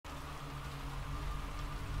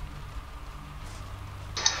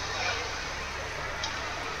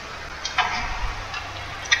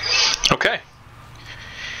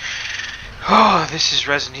This is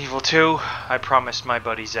Resident Evil 2. I promised my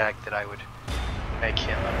buddy Zach that I would make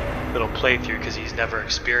him a little playthrough because he's never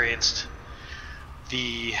experienced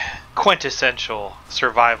the quintessential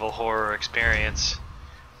survival horror experience.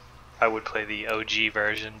 I would play the OG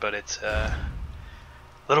version, but it's a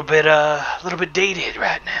little bit dated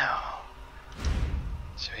right now.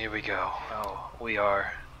 So here we go. Oh, we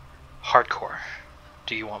are hardcore.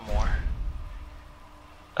 Do you want more?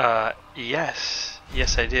 Yes.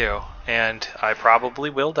 Yes, I do. And I probably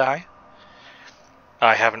will die.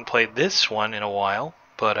 I haven't played this one in a while,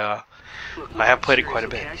 but Look, I have played it serious, quite a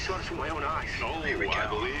okay? bit. I saw this with my own eyes. Oh, Here we go. I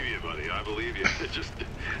believe you, buddy. I believe you. Just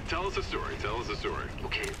tell us a story. Tell us a story.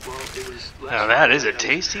 Okay, well, it was last Now that is a night.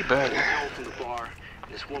 tasty burger. I was home from the bar,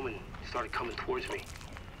 and this woman started coming towards me.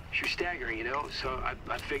 She was staggering, you know, so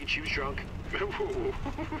I figured she was drunk. Whoa, whoa,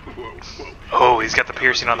 whoa. Oh, he's got the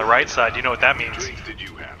piercing on the right side. You know what that How many means. drinks did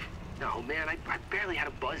you have? No, man, I barely had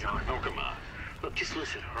a buzz on. Oh, come on. Look, just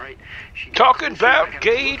listen, all right? She got Talking closer, I about got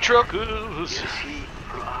gay to look. truckers. You see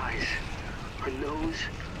her eyes, her nose,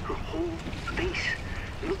 her whole face.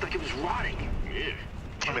 It looked like it was rotting. Yeah.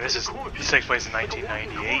 I mean, this takes place in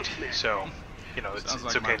 1998, so you know it's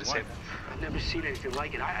okay to say that. I've never seen anything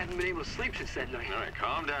like it. I haven't been able to sleep since that night. All right,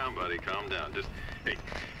 calm down, buddy. Calm down. Just, hey,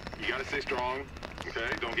 you gotta stay strong, okay?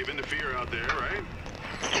 Don't give in to fear out there, right?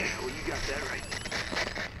 Yeah, well, you got that right.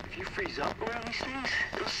 If you freeze up around these things,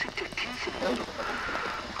 they'll sink their teeth in you.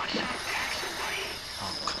 I should attack somebody.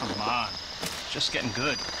 Oh, come on. Just getting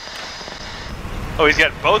good. Oh, he's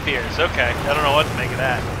got both ears. Okay, I don't know what to make of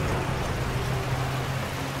that.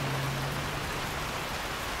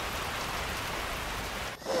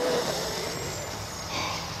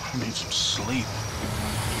 I need some sleep.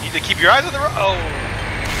 You need to keep your eyes on the road. Oh.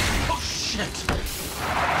 Oh, shit.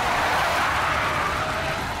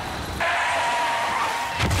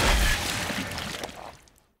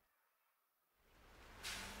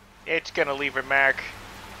 It's gonna leave a mark.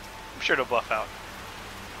 I'm sure it'll buff out.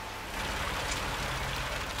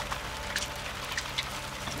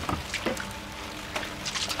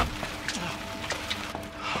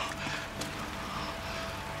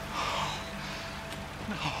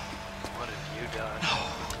 What have you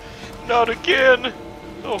done? Not again!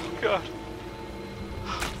 Oh god.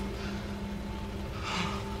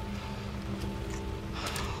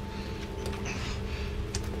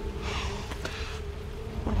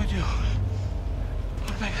 What do I do?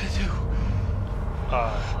 What am I gonna do?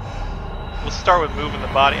 We'll start with moving the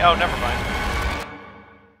body. Oh, never mind.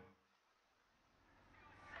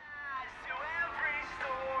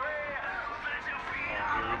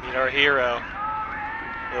 Here we meet our hero.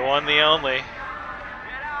 The one, the only.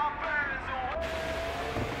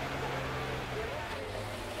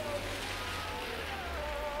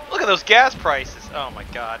 Look at those gas prices. Oh my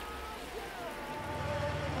god.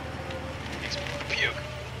 Makes me want to puke.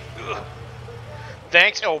 Ugh.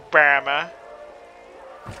 Thanks, Obama.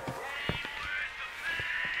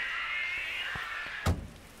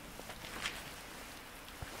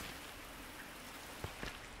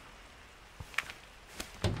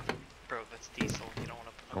 Bro, that's diesel. You don't want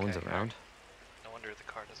to. No one's around. No wonder the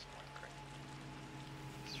car doesn't work great.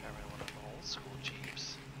 He's driving one of the old school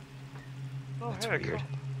Jeeps. Oh, That's heck. weird.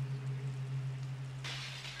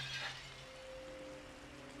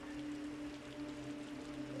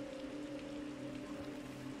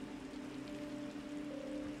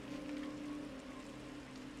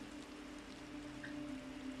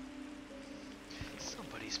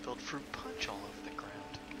 Somebody spilled fruit punch all over the ground.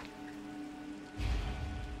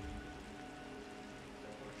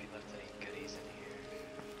 What if he left any goodies in here?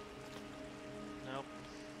 Nope.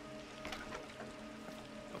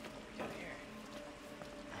 Oh, what we got here?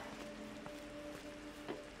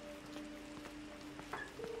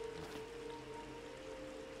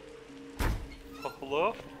 Oh,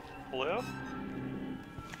 hello? Hello?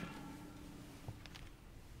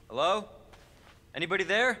 Hello? Anybody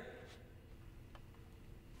there?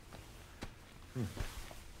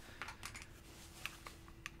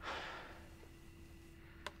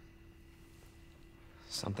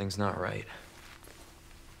 Something's not right.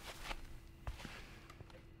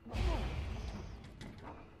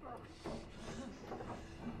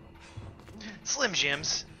 Slim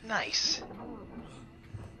Jims, nice.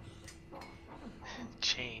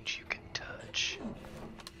 Change you can touch.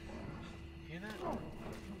 Hear that? Oh,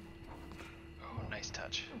 nice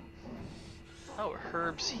touch. Oh,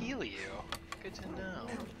 herbs heal you. Good to know.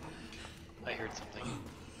 I heard something. You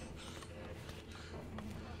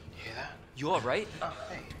hear that? You alright? Oh,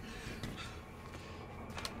 hey.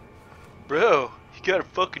 Bro, you got a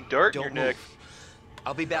fucking dart in Don't your neck. move.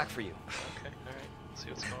 I'll be back for you. Okay, alright. Let's see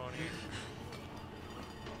what's going on here.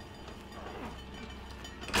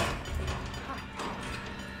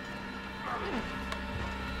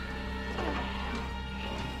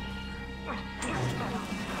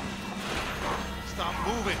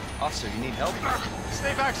 Officer, you need help?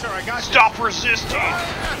 Stay back, sir. I got you. Stop resisting!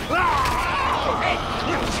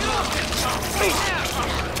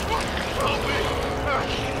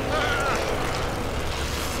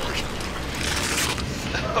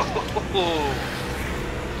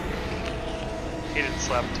 He didn't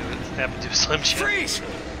slap into it. It happened to a Slim Jim. Freeze!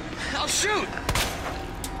 I'll shoot!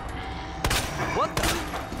 What the?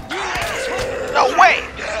 No way!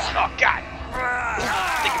 Oh god!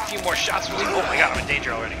 Take a few more shots. Oh my god, I'm in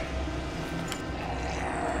danger already.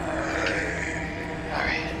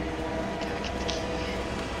 Alright. Gotta get the key.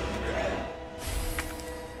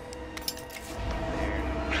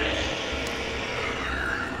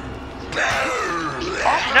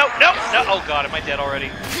 Oh, no, no, no! Oh god, am I dead already?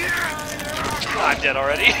 I'm dead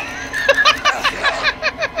already.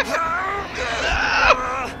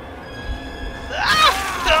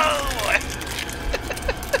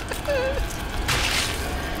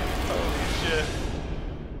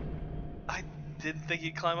 Didn't think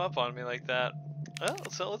he'd climb up on me like that. Well,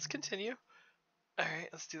 so let's continue. Alright,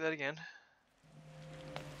 let's do that again.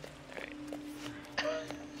 Alright.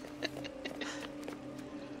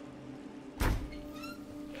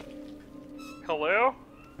 Hello?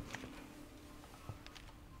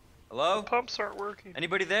 Hello? Pumps aren't working.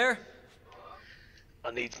 Anybody there? I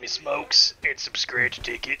needs me smokes and some scratch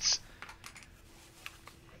tickets.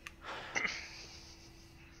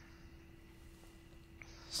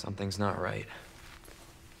 Something's not right.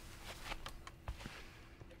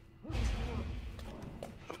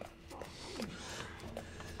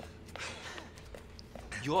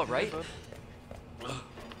 You all right?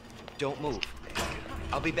 Don't move.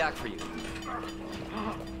 I'll be back for you.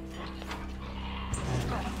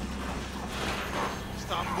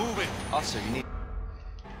 Stop moving. Officer, you need...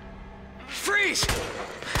 Freeze!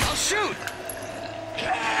 I'll shoot!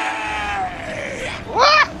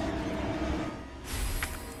 What?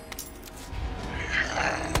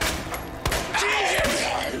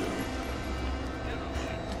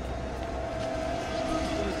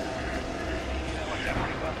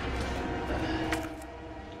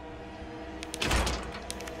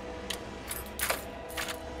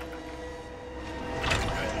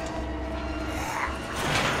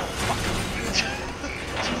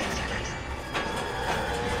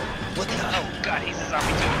 What the hell? Oh god, he's a zombie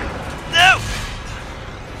too. No!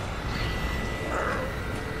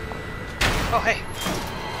 Oh hey.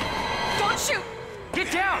 Don't shoot!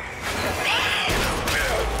 Get down!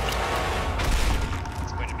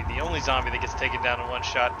 It's going to be the only zombie that gets taken down in one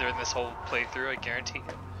shot during this whole playthrough, I guarantee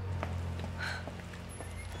you.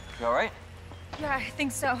 You all right? Yeah, I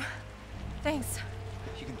think so. Thanks.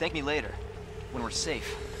 You can thank me later, when we're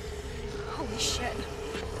safe. Holy shit.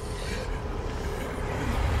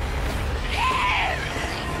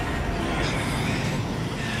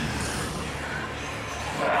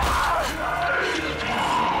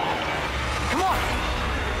 Come on!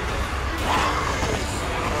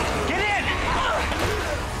 Get in!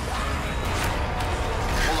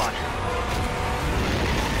 Hold on.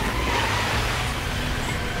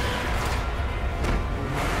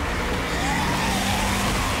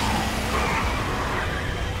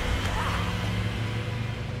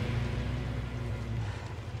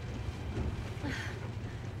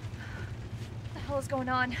 What the hell is going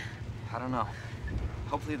on? I don't know.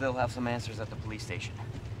 Hopefully they'll have some answers at the police station.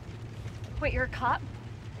 Wait, you're a cop?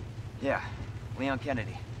 Yeah, Leon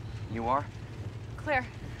Kennedy. You are? Claire.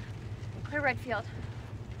 Claire Redfield.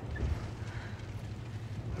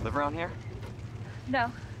 Live around here? No.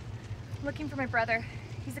 I'm looking for my brother.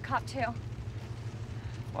 He's a cop too.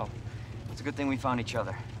 Well, it's a good thing we found each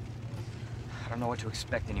other. I don't know what to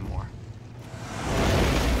expect anymore.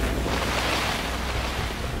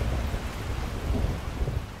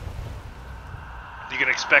 You can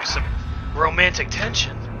expect some romantic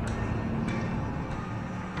tension.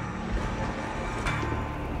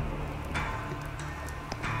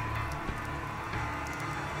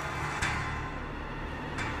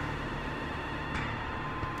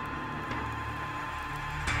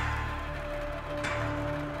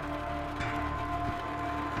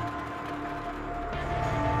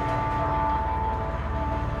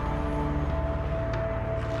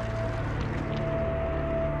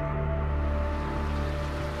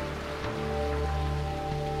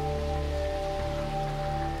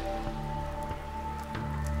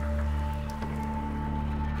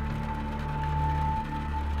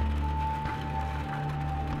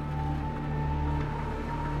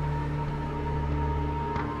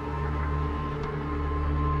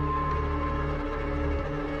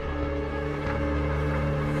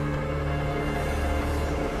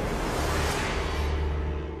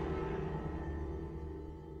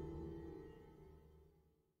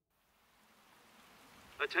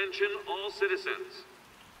 Attention all citizens.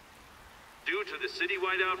 Due to the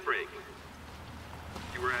citywide outbreak,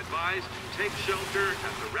 you are advised to take shelter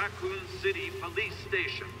at the Raccoon City Police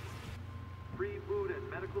Station. Free food and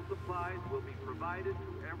medical supplies will be provided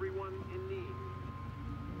to everyone in need.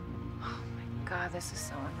 Oh my god, this is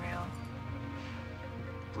so unreal.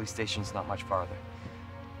 Police station's not much farther.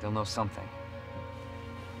 They'll know something.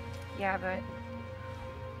 Yeah, but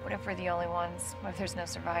what if we're the only ones? What if there's no No,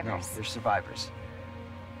 survivors? there's survivors.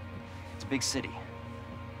 It's a big city.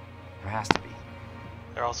 There has to be.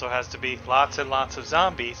 There also has to be lots and lots of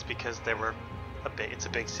zombies because they were it's a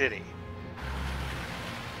big city.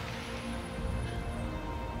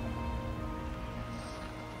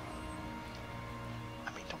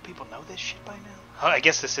 I mean, don't people know this shit by now? Oh, I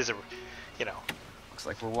guess this is a, you know, Looks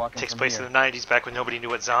like we're walking takes from place here. in the 90s, back when nobody knew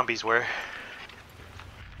what zombies were.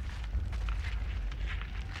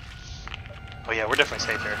 Oh yeah, we're definitely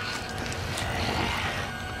safe here.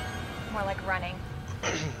 More like running.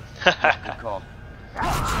 Good call.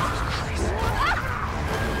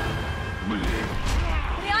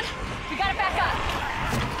 Leon, we gotta back up.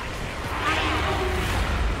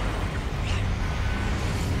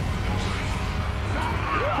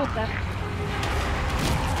 What the?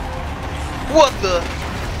 What the?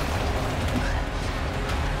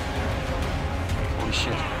 Holy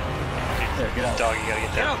shit. There, get out. Dog, you gotta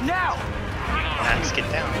get down. Get out now! Max,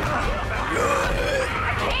 get down. I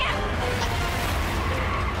can't!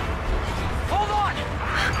 Hold on!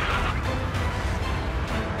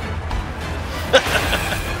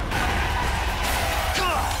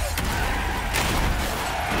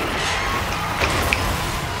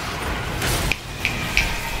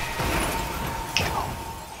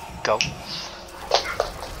 Go.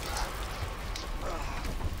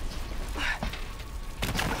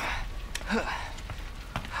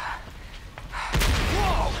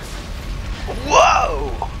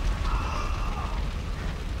 Whoa!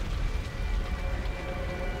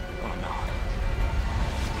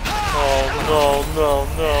 Oh no, no,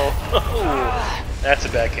 no. That's a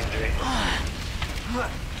back injury.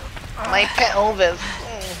 My pelvis.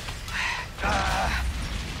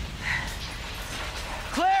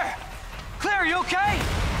 Claire! Claire, are you okay?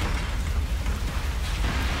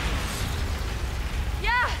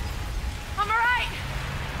 Yeah! I'm alright!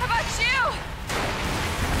 How about you?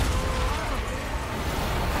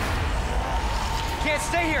 Can't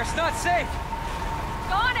stay here, it's not safe.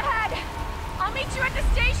 Go on ahead! I'll meet you at the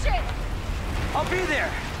station! I'll be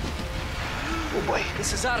there. Oh boy.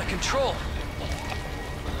 This is out of control.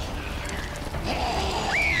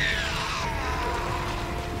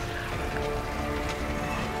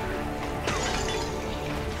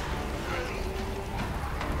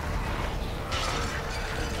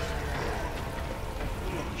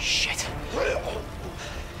 Shit.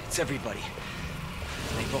 It's everybody.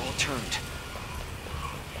 They've all turned.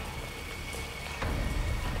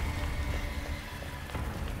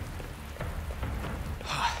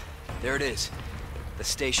 There it is. The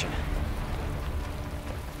station.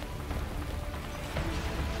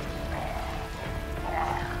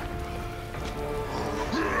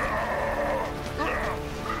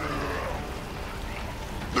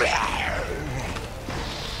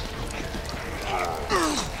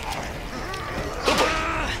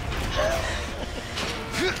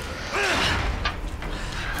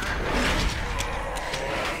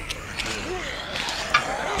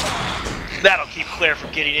 That'll keep Claire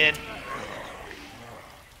from getting in.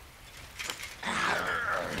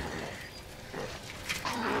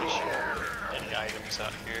 Any items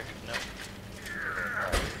out here? No.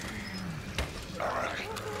 Okay,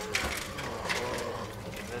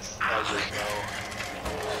 this there's no.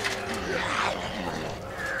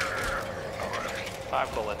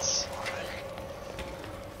 5 bullets.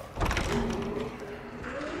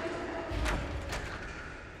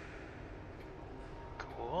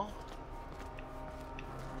 Cool.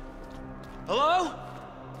 Hello?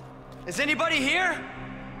 Is anybody here?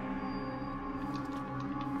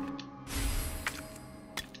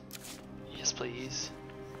 Yes, please.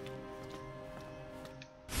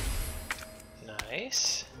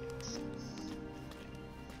 Nice.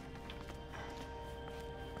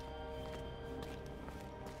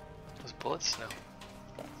 Those bullets? No.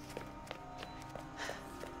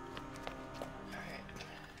 Alright.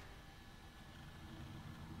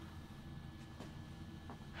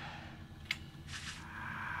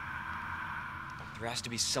 There has to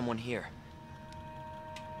be someone here.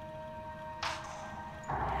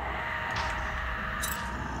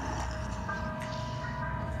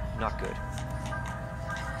 Not good.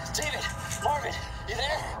 David, Marvin, you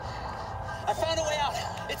there? I found a way out.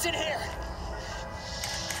 It's in here.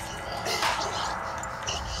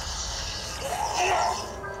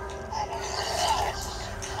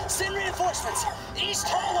 Send reinforcements. East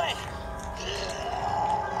hallway.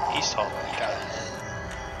 East hallway, got it.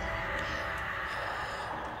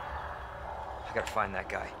 I gotta find that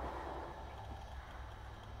guy.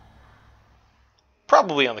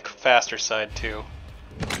 Probably on the faster side too.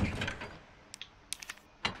 Don't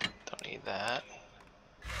need that.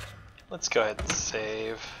 Let's go ahead and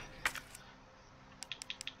save.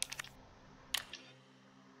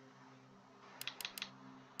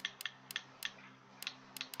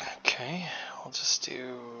 Okay, we'll just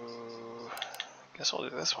do. I guess we'll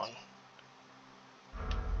do this one.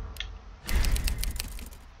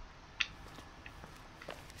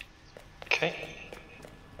 Okay.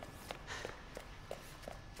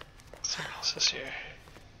 So what else is here?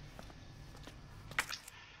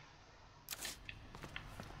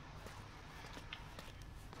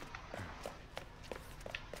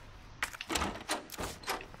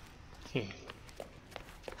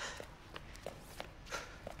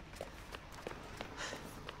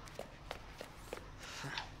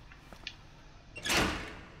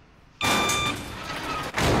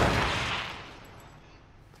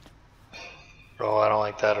 Oh, I don't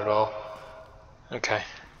like that at all. Okay.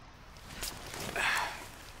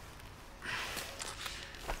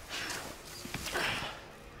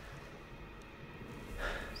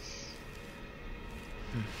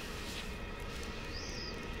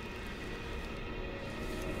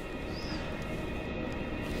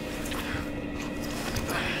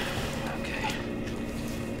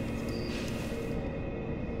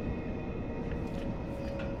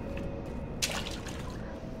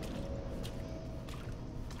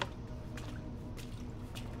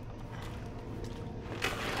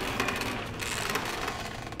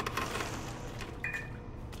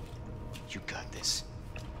 You got this.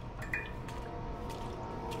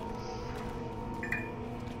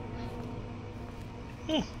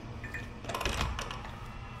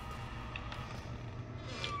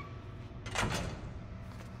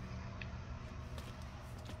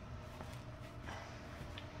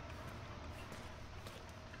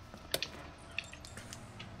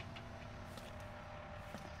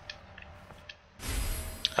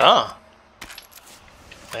 Ah.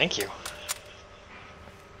 Thank you.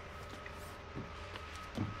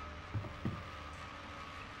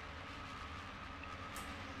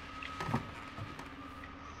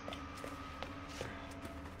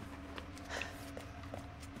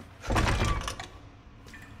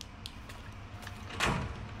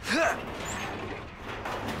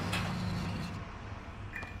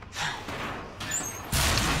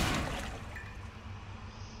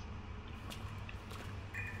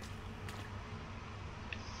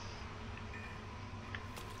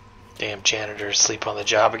 Damn janitors sleep on the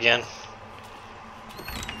job again.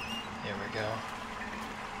 There we go.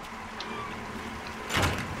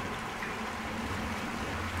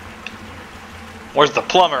 Where's the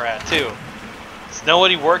plumber at too? Is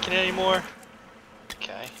nobody working anymore?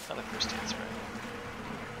 Okay, another first answer.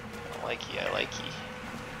 I like ye, I like ye.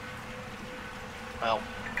 Well,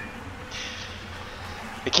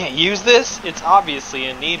 we can't use this? It's obviously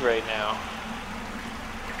in need right now.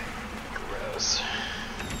 Gross.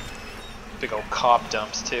 Big old cop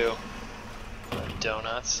dumps too.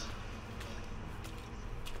 Donuts.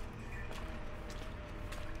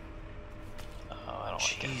 Oh, I don't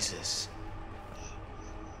like it. Jesus.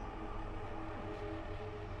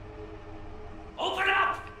 Open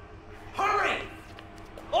up! Hurry!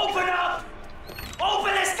 Open up!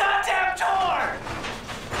 Open this goddamn door!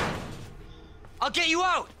 I'll get you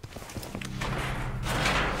out!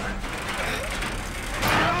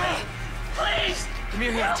 Help me! Please! Give me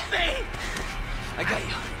your hand. Help me! I got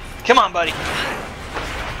you. Come on, buddy.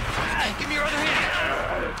 Give me your other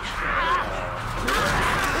hand.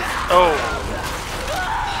 Oh.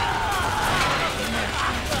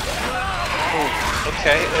 Oh,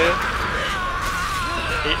 okay.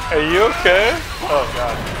 Are you okay? Oh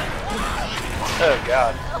god. Oh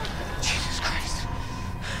god. Jesus Christ.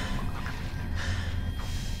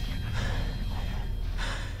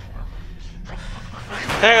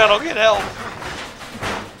 Hang on, I'll get help.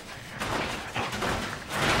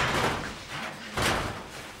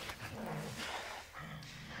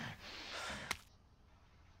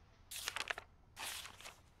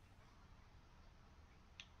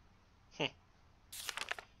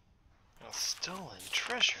 A stolen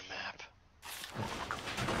treasure map.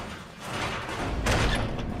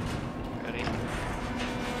 Ready?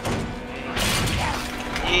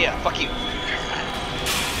 Yeah, fuck you.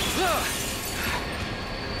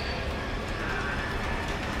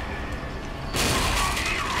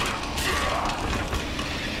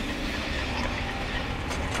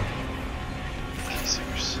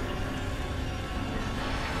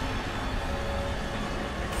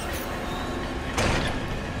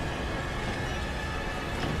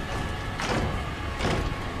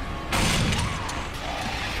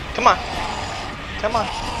 Come on. Come on.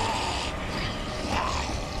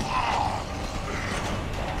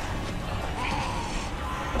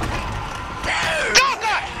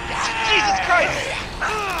 Jesus Christ!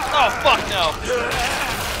 Oh, fuck no.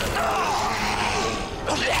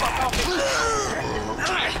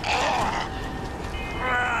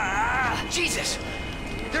 Jesus!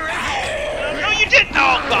 They're everywhere! No, you didn't!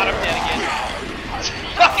 Oh, God, I'm dead again.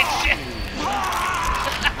 Fucking shit!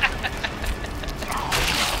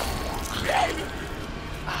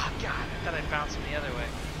 Oh, God, I thought I bounced him the other way.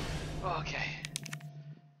 Oh, okay.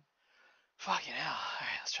 Fucking hell.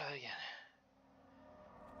 Alright, let's try that again.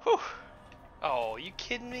 Whew. Oh, you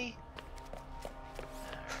kidding me?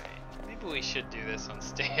 Alright, maybe we should do this on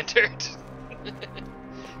standard.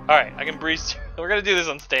 Alright, I can breeze through. We're gonna do this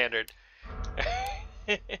on standard.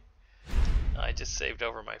 I just saved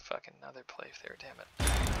over my fucking other playthrough, damn it.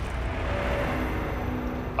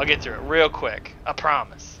 I'll get through it real quick. I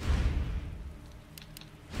promise.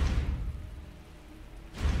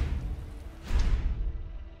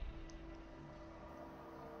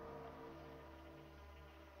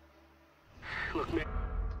 Look, man.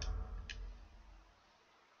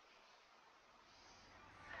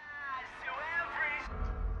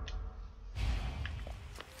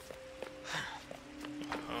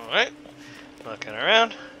 Alright. Looking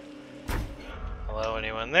around. Hello,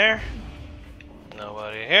 anyone there?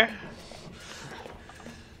 Nobody here.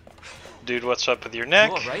 Dude, what's up with your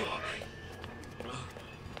neck? You all right?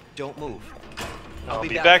 Don't move. I'll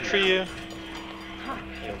be back for you.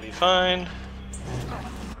 You'll be fine.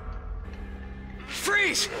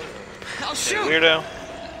 Freeze! I'll Hey, shoot! weirdo.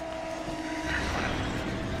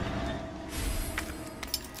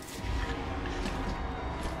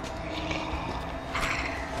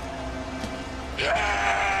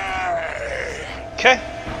 Okay.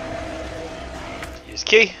 Use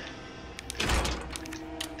key.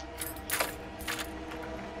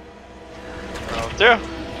 Roll through.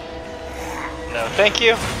 No, thank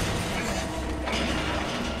you.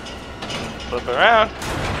 Flip around.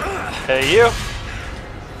 Hey, you.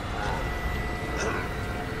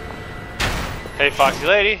 Hey, Foxy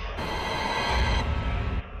Lady.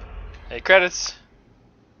 Hey, credits.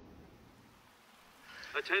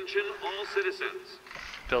 Attention all citizens.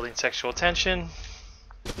 Building sexual tension.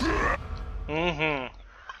 Mm-hmm.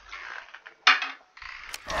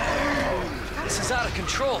 This is out of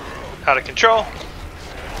control. Out of control.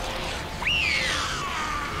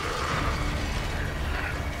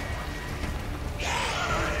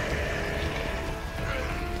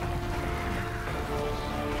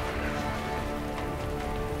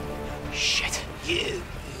 Shit. You!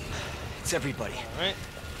 It's everybody. Alright.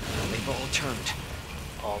 They've all turned.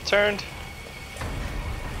 All turned.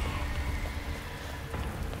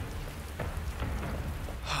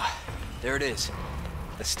 There it is.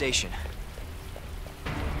 The station.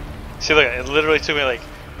 See, look, it literally took me like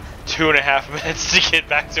 2.5 minutes to get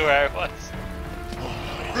back to where I was.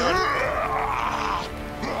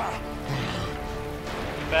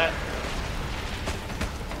 That.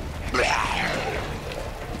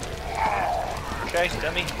 Okay,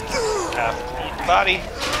 dummy. Half-eaten body.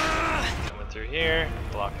 Coming through here.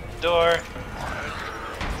 Blocking the door.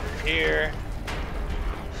 Through here.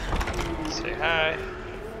 Say hi.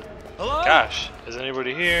 Hello? Gosh, is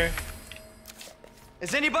anybody here?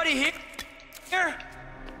 Is anybody here? Here?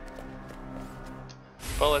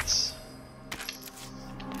 Bullets.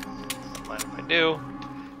 Mind if I do?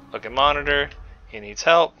 Look at monitor. He needs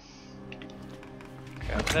help.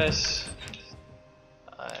 Grab this.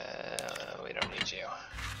 We don't need you.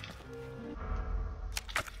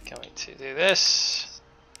 Going to do this.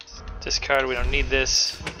 Discard. We don't need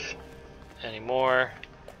this anymore.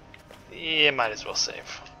 Yeah, might as well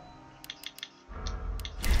save.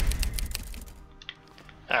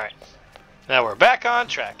 Alright. Now we're back on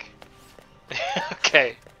track.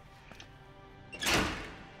 Okay.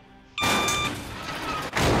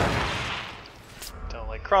 Don't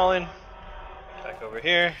like crawling. Back over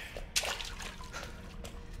here.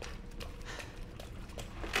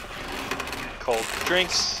 Cold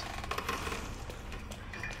drinks.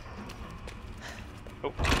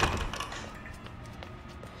 Oh.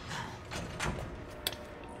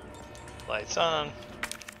 Lights on.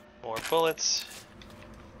 More bullets.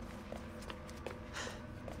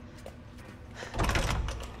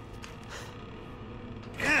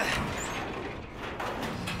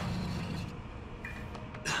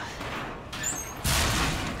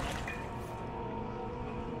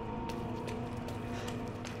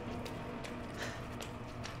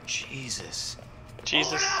 Jesus.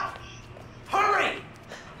 Jesus. Hurry!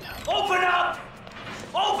 Open up!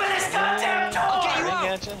 Open this goddamn door! I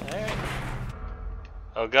gotcha. Alright.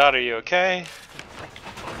 Oh God, are you okay?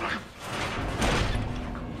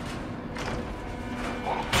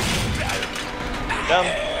 You dumb.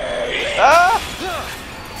 Ah!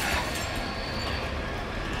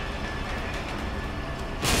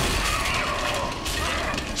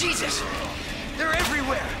 Jesus! They're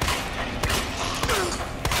everywhere!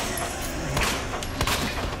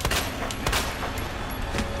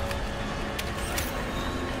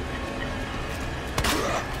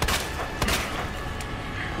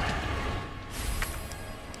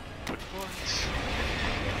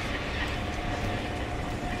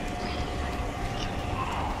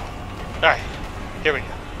 Alright, here we go.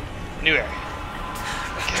 New area.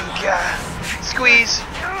 God. Squeeze!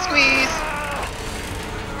 Squeeze!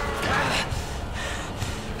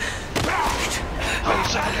 Oh,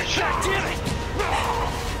 son of a bitch. God damn it!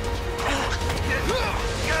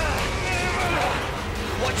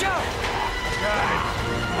 Watch out!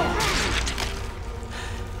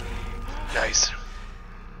 Nice.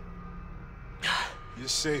 You're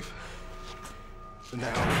safe. For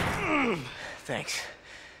now. Thanks.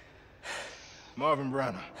 Marvin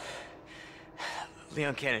Browner.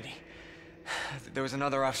 Leon Kennedy. There was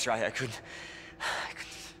another off strike. I couldn't...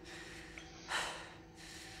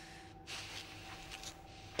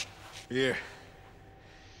 Here.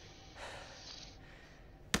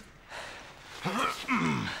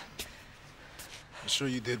 I'm sure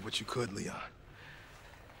you did what you could, Leon.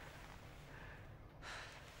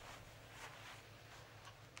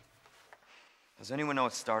 Does anyone know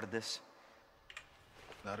what started this?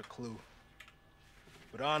 Not a clue.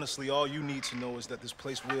 But honestly, all you need to know is that this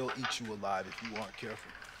place will eat you alive if you aren't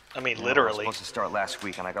careful. I mean, I was literally. supposed to start last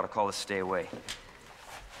week, and I got a call to stay away.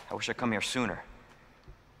 I wish I'd come here sooner.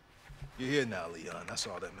 You're here now, Leon. That's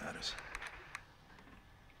all that matters.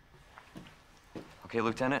 Okay,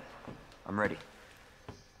 Lieutenant? I'm ready.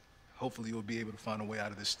 Hopefully you'll be able to find a way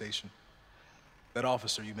out of this station. That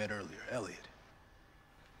officer you met earlier, Elliot.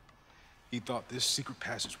 He thought this secret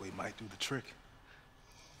passageway might do the trick.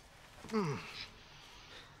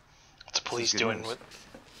 What's the police good doing news. with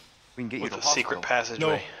We can get you to the the secret hospital.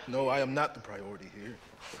 passageway? No, I am not the priority here.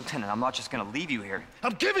 Lieutenant, I'm not just gonna leave you here.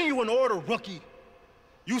 I'm giving you an order, rookie.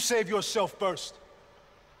 You save yourself first.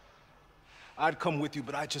 I'd come with you,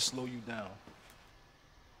 but I'd just slow you down.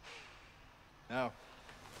 Now,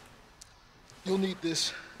 you'll need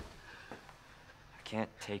this. I can't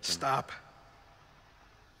take him. Stop.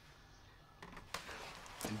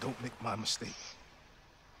 And don't make my mistake.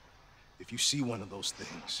 If you see one of those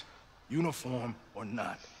things, uniform or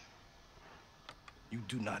not, you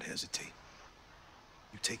do not hesitate.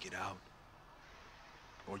 You take it out,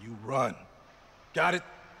 or you run. Got it?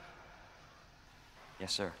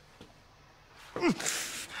 Yes, sir.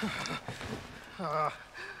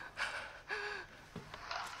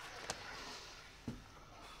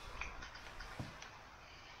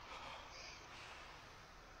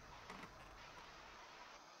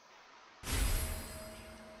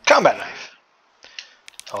 Combat knife.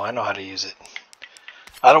 Oh, I know how to use it.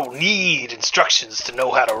 I don't need instructions to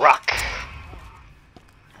know how to rock.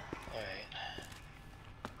 Alright.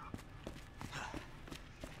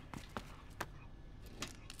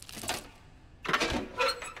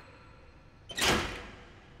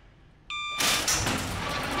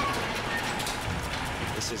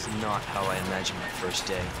 This is not how I imagined my first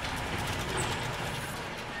day.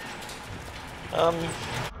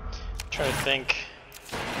 Trying to think.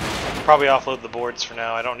 Probably offload the boards for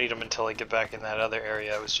now. I don't need them until I get back in that other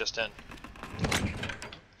area I was just in.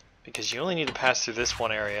 Because you only need to pass through this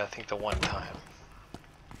one area, I think, the one time.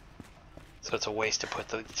 So it's a waste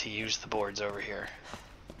to use the boards over here.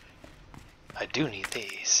 I do need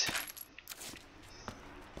these.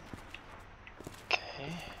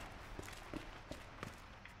 Okay.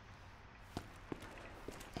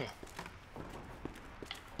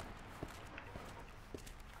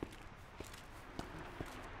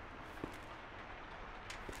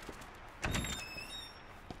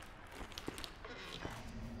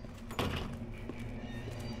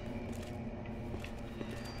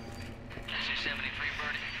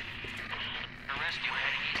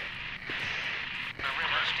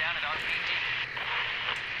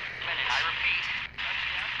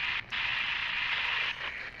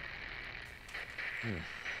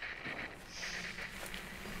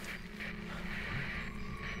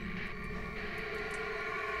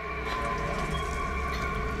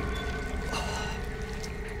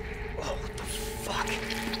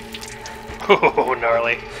 Oh,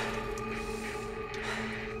 gnarly.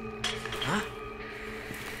 Huh?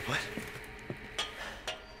 What?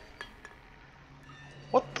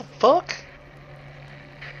 What the fuck?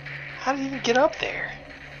 How did he even get up there?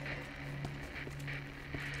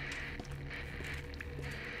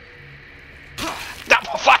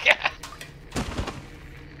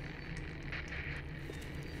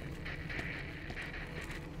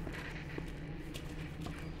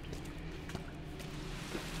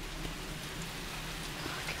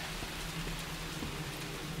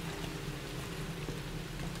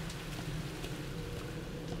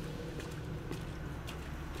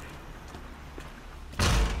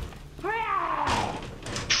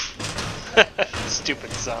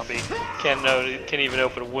 Stupid zombie. Can't even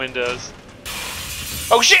open windows.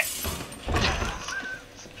 Oh shit!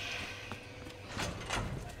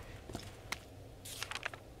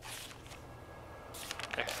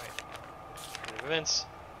 Events.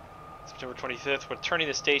 September 25th, we're turning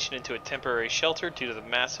the station into a temporary shelter due to the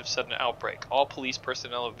massive sudden outbreak. All police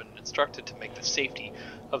personnel have been instructed to make the safety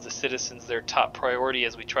of the citizens their top priority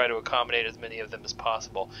as we try to accommodate as many of them as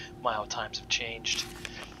possible. Mile times have changed.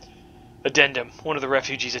 Addendum. One of the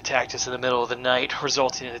refugees attacked us in the middle of the night,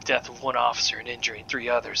 resulting in the death of one officer and injuring 3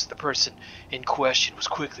 others. The person in question was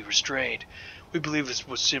quickly restrained. We believe this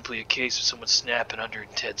was simply a case of someone snapping under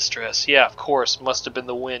intense stress. Yeah, of course. Must have been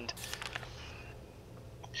the wind.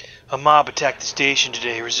 A mob attacked the station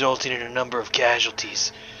today, resulting in a number of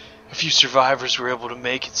casualties. A few survivors were able to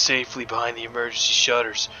make it safely behind the emergency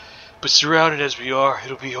shutters, but surrounded as we are,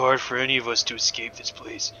 it'll be hard for any of us to escape this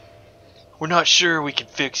place. We're not sure we can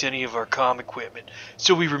fix any of our comm equipment,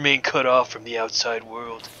 so we remain cut off from the outside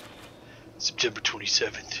world. September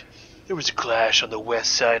 27th. There was a clash on the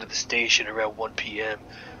west side of the station around 1 p.m.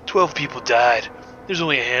 12 people died. There's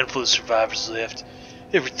only a handful of survivors left.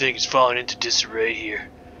 Everything is falling into disarray here.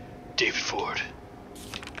 David Ford.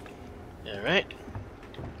 Alright.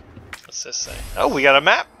 What's this say? Oh, we got a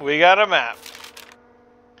map! We got a map!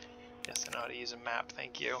 Yes, I know how to use a map,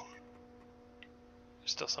 thank you.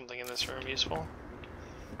 There's still something in this room useful?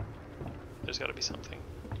 There's gotta be something.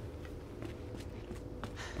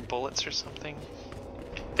 Bullets or something?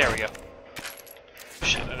 There we go.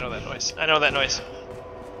 Shit, I know that noise. I know that noise.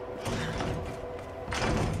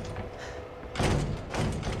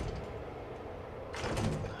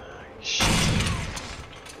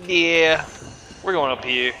 Yeah, we're going up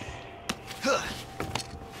here. Look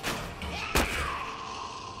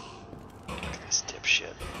at this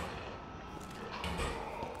dipshit.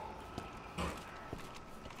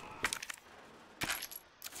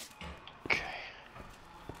 Okay.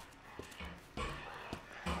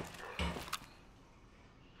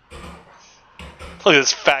 Look at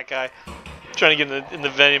this fat guy trying to get in the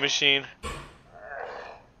vending machine.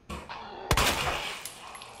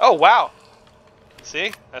 Oh wow.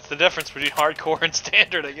 See? That's the difference between hardcore and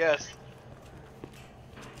standard, I guess.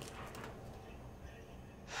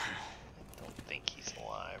 I don't think he's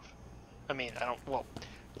alive. I mean, I don't... Well,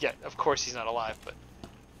 yeah, of course he's not alive, but...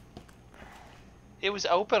 It was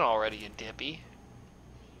open already, you dippy.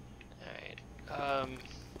 Alright, oh,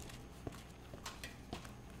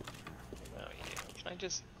 yeah. Can I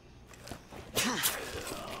just...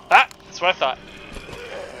 Ah! That's what I thought.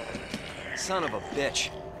 Son of a bitch.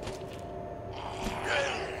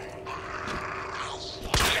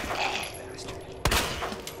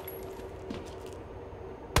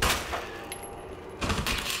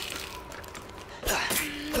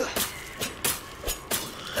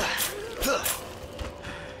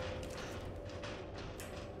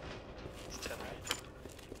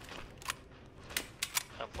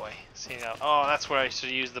 Oh boy. See now. Oh, that's where I should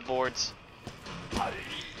use the boards.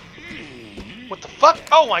 What the fuck?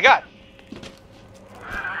 Oh my god!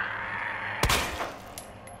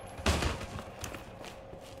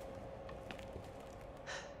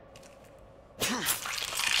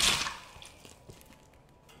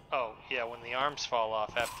 Oh, yeah, when the arms fall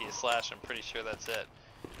off after you slash, I'm pretty sure that's it.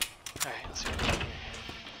 Alright, let's see what we got here.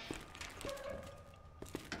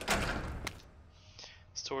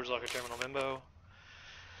 Storage locker terminal Mimbo.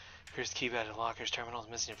 Here's the keypad to the locker's terminal.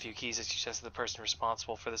 Missing a few keys. I suggested the person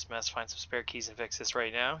responsible for this mess find some spare keys and fix this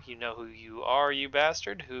right now. You know who you are, you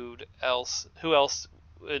bastard. Who else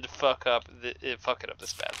would fuck it up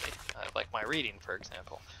this badly? Like my reading, for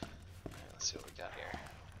example. Right, let's see what we got here.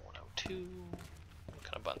 102. What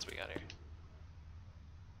kind of buttons we got here?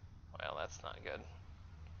 Well, that's not good.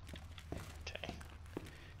 Okay.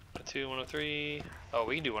 102, 103. Oh,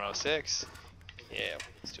 we can do 106. Yeah,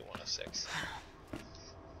 let's do 106.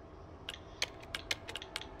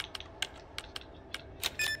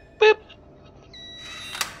 Boop!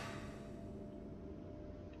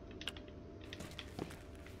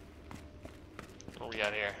 What we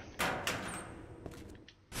got here?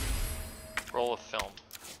 Roll of film.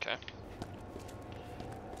 Okay.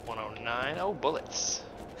 109. Oh, bullets.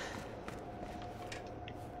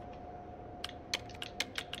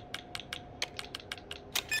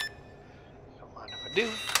 Don't mind if I do.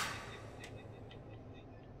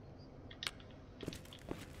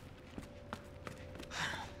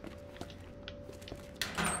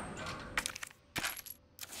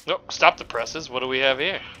 Oh, stop the presses. What do we have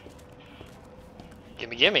here?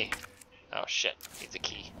 Gimme, gimme. Oh shit, needs a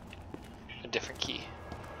key. A different key.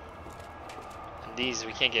 And these,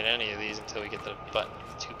 we can't get any of these until we get the button,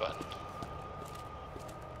 the 2 button.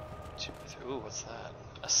 2, 3. Ooh, what's that?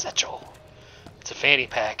 A satchel. It's a fanny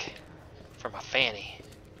pack from a fanny.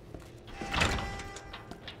 Alright,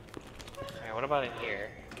 what about in here?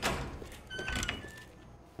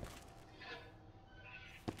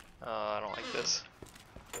 I don't like this.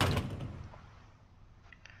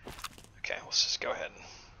 Okay, let's just go ahead and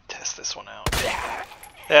test this one out.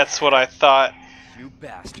 That's what I thought. You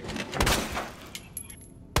bastard.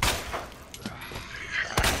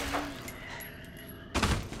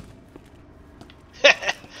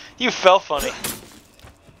 You fell funny.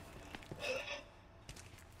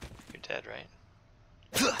 You're dead, right?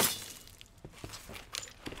 I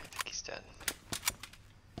think he's dead.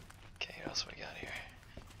 Okay, what else we got here?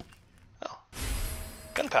 Oh.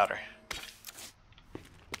 Gunpowder.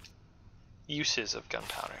 Uses of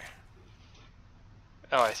gunpowder.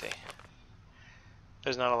 Oh, I see.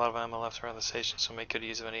 There's not a lot of ammo left around the station, so make good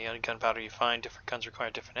use of any gunpowder you find. Different guns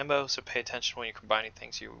require different ammo, so pay attention when you're combining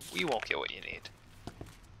things. You won't get what you need.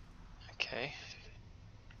 Okay.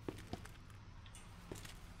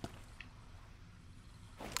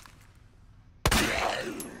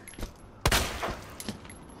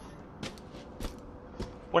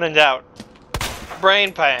 When in doubt,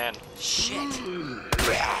 brain pan. Shit.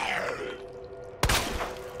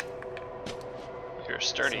 You're a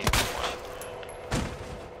sturdy one.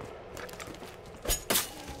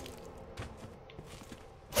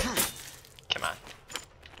 Come on.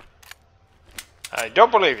 I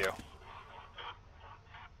don't believe you.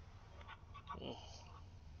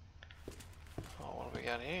 Oh, what do we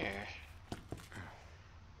got here?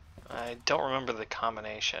 I don't remember the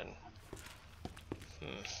combination.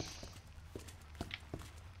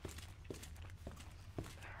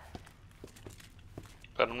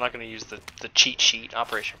 But I'm not going to use the cheat sheet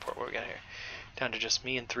operation report. What we got here? Down to just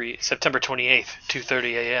me and September 28th,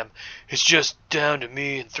 2:30 a.m. It's just down to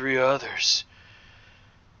me and 3 others.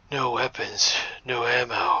 No weapons, no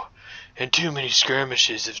ammo, and too many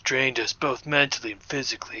skirmishes have drained us both mentally and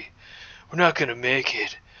physically. We're not going to make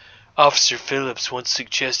it. Officer Phillips once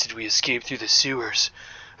suggested we escape through the sewers.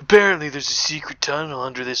 Apparently there's a secret tunnel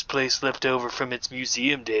under this place left over from its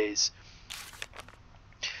museum days.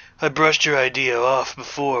 I brushed your idea off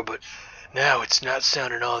before, but now it's not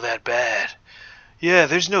sounding all that bad. Yeah,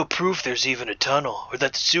 there's no proof there's even a tunnel, or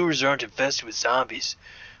that the sewers aren't infested with zombies.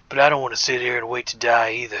 But I don't want to sit here and wait to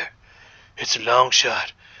die either. It's a long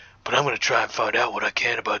shot, but I'm going to try and find out what I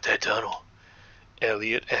can about that tunnel.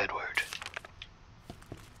 Elliot Edward.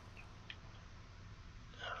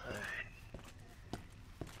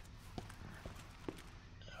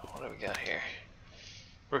 What do we got here?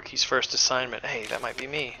 Rookie's first assignment. Hey, that might be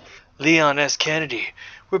me. Leon S. Kennedy,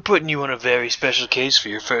 we're putting you on a very special case for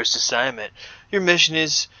your first assignment. Your mission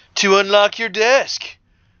is to unlock your desk.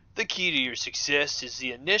 The key to your success is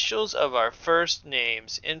the initials of our first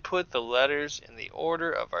names. Input the letters in the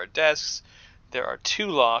order of our desks. There are 2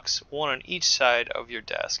 locks, one on each side of your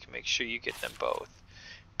desk. Make sure you get them both.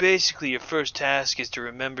 Basically, your first task is to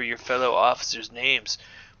remember your fellow officers' names.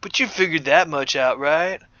 But you figured that much out,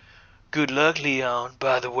 right? Good luck, Leon.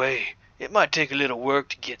 By the way, it might take a little work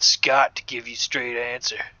to get Scott to give you a straight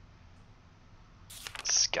answer.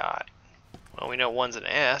 Scott. Well, we know one's an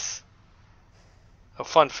S. A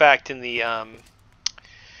fun fact, in the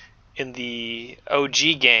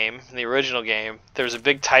OG game, in the original game, there was a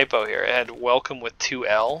big typo here. It had welcome with 2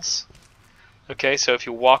 L's. Okay, so if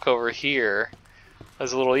you walk over here,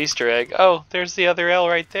 there's a little Easter egg. Oh, there's the other L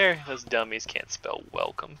right there. Those dummies can't spell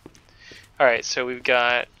welcome. Alright, so we've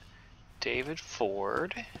got David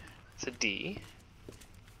Ford. That's a D.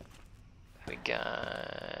 We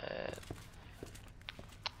got...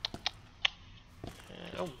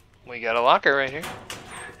 Oh, we got a locker right here.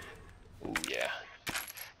 Ooh, yeah.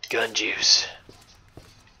 Gun juice.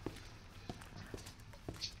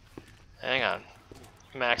 Hang on.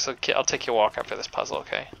 Max, I'll take you a walk after this puzzle,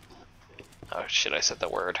 okay? Oh shit, I said the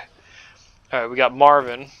word. Alright, we got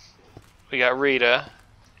Marvin. We got Rita.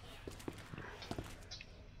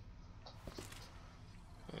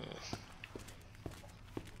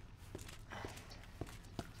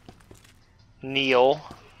 Neil.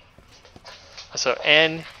 So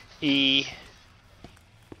N, E,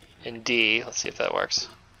 and D. Let's see if that works.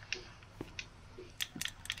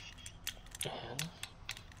 N,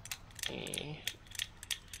 E,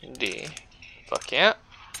 and D. Fuck yeah.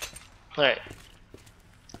 Alright.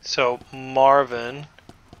 So Marvin.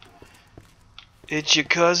 It's your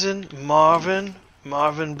cousin, Marvin.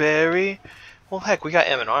 Marvin Berry. Well, heck, we got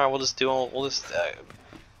M and R. We'll just do.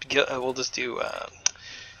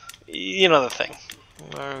 You know the thing.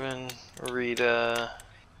 Marvin, Rita.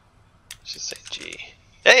 Let's just say G.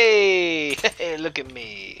 Hey! Hey, look at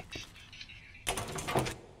me.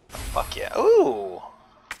 Fuck yeah. Ooh!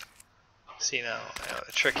 See now, I know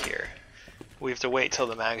the trick here. We have to wait till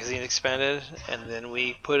the magazine expanded, and then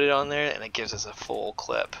we put it on there, and it gives us a full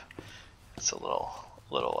clip. It's a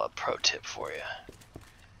little pro tip for you.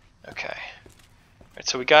 Okay. Alright,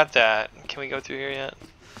 so we got that. Can we go through here yet?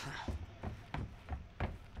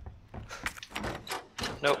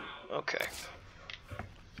 Nope. Okay.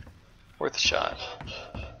 Worth a shot.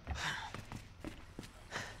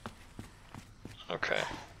 Okay.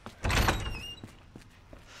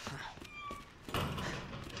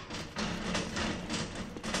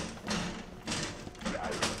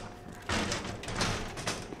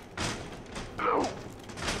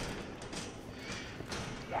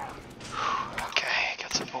 Okay,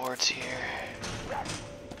 got some boards here.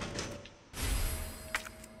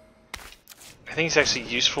 I think it's actually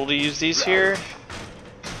useful to use these here.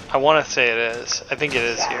 I want to say it is. I think it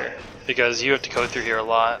is here. Because you have to go through here a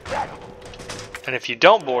lot. And if you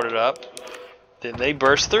don't board it up, then they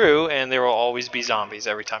burst through and there will always be zombies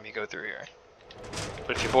every time you go through here.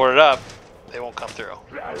 But if you board it up, they won't come through.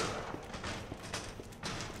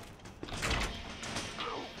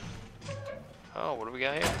 Oh, what do we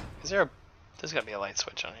got here? Is there a... There's gotta be a light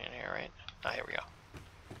switch on here, right? Ah, here we go.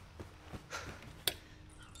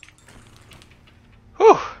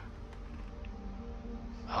 Whew!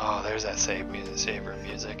 Oh, there's that saver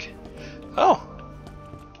music. Oh!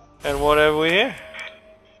 And what have we here?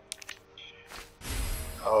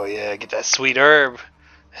 Oh yeah, get that sweet herb.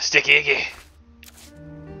 Sticky icky.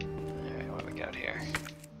 Alright, what do we got here?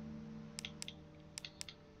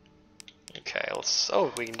 Okay, let's...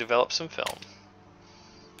 Oh, we can develop some film.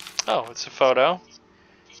 Oh, it's a photo.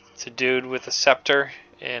 It's a dude with a scepter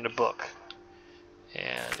and a book.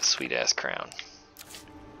 And a sweet ass crown.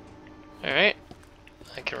 Alright.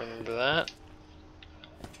 I can remember that.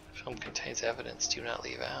 Film contains evidence. Do not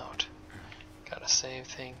leave out. Got a save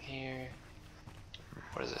thing here.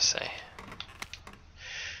 What does this say?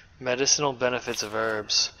 Medicinal benefits of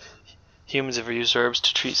herbs. Humans have used herbs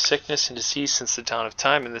to treat sickness and disease since the dawn of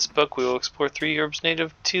time. In this book, we will explore 3 herbs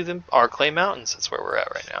native to the Arklay Mountains. That's where we're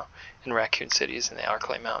at right now. In Raccoon City is in the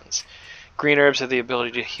Arklay Mountains. Green herbs have the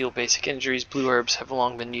ability to heal basic injuries. Blue herbs have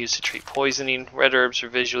long been used to treat poisoning. Red herbs are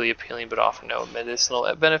visually appealing but offer no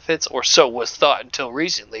medicinal benefits, or so was thought until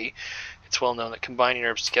recently. It's well known that combining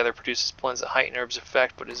herbs together produces blends that heighten herbs'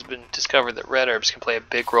 effect, but it has been discovered that red herbs can play a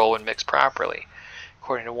big role when mixed properly.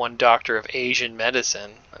 According to one doctor of Asian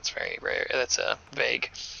medicine, that's very rare, that's vague.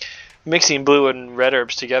 Mixing blue and red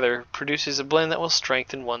herbs together produces a blend that will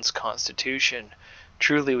strengthen one's constitution.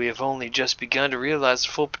 Truly, we have only just begun to realize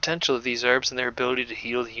the full potential of these herbs and their ability to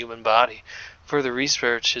heal the human body. Further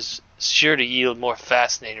research is sure to yield more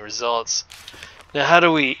fascinating results. Now, how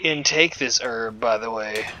do we intake this herb, by the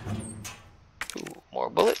way? Ooh, more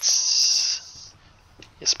bullets.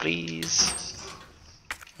 Yes, please.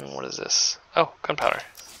 And what is this? Oh, gunpowder.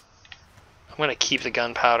 I'm gonna keep the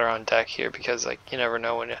gunpowder on deck here because, like, you never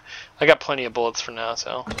know when you... I got plenty of bullets for now,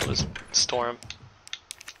 so I'll just store them.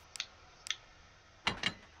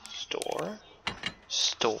 Store.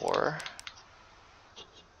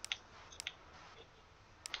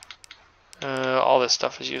 All this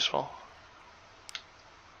stuff is useful.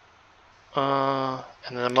 And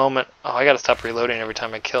then the moment... Oh, I gotta stop reloading every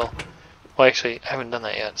time I kill. Well, actually, I haven't done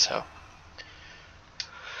that yet, so...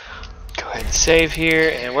 Go ahead and save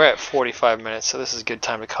here, and we're at 45 minutes, so this is a good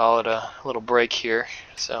time to call it a little break here.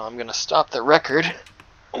 So I'm gonna stop the record.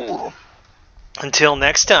 Ooh. Until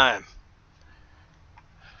next time.